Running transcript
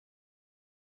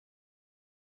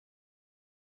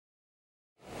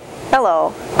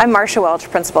Hello, I'm Marcia Welch,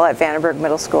 principal at VandenBerge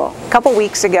Middle School. A couple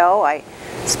weeks ago, I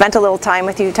spent a little time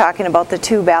with you talking about the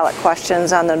 2 ballot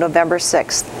questions on the November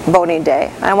 6th voting day.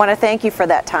 I want to thank you for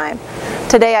that time.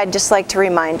 Today, I'd just like to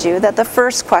remind you that the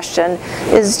first question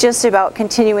is just about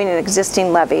continuing an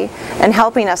existing levy and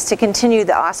helping us to continue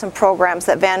the awesome programs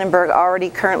that VandenBerge already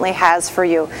currently has for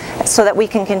you, so that we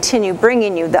can continue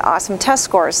bringing you the awesome test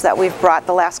scores that we've brought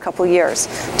the last couple years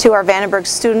to our VandenBerge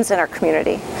students in our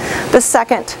community. The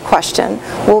second question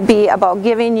will be about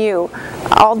giving you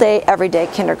all-day, everyday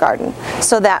kindergarten,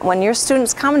 so that when your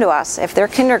students come to us, if they're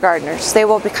kindergartners, they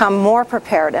will become more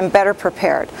prepared and better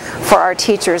prepared for our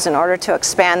teachers in order to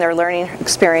expand their learning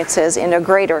experiences in a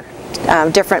greater,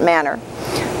 different manner.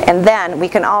 And then we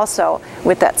can also,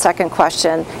 with that second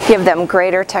question, give them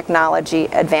greater technology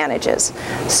advantages.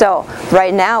 So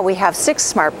right now we have 6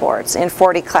 smart boards in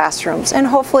 40 classrooms, and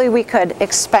hopefully we could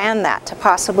expand that to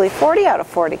possibly 40 out of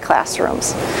 40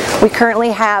 classrooms. We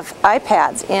currently have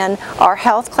iPads in our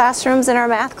health classrooms and our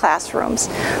math classrooms.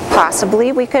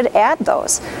 Possibly we could add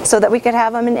those so that we could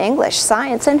have them in English,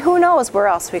 science, and who knows where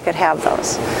else we could have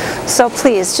those. So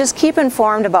please just keep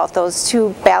informed about those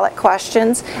 2 ballot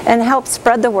questions and help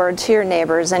spread the word to your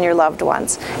neighbors and your loved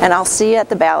ones. And I'll see you at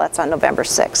the ballots on November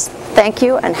 6th. Thank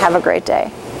you and have a great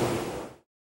day.